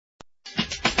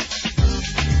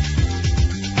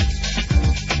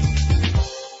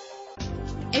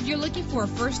If you're looking for a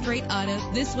first-rate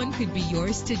auto, this one could be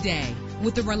yours today.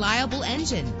 With a reliable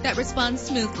engine that responds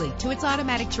smoothly to its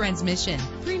automatic transmission,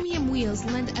 premium wheels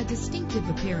lend a distinctive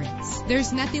appearance.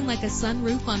 There's nothing like a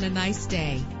sunroof on a nice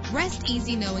day. Rest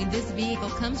easy knowing this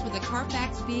vehicle comes with a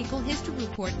Carfax Vehicle History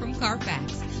Report from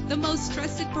Carfax, the most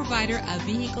trusted provider of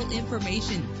vehicle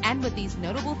information. And with these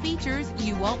notable features,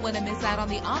 you won't want to miss out on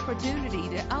the opportunity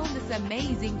to own this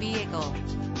amazing vehicle.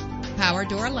 Power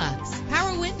door locks,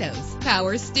 power windows,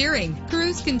 power steering,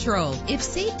 cruise control. If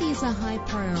safety is a high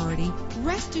priority,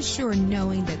 rest assured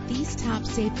knowing that these top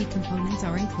safety components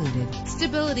are included.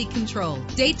 Stability control,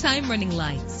 daytime running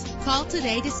lights. Call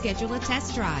today to schedule a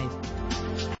test drive.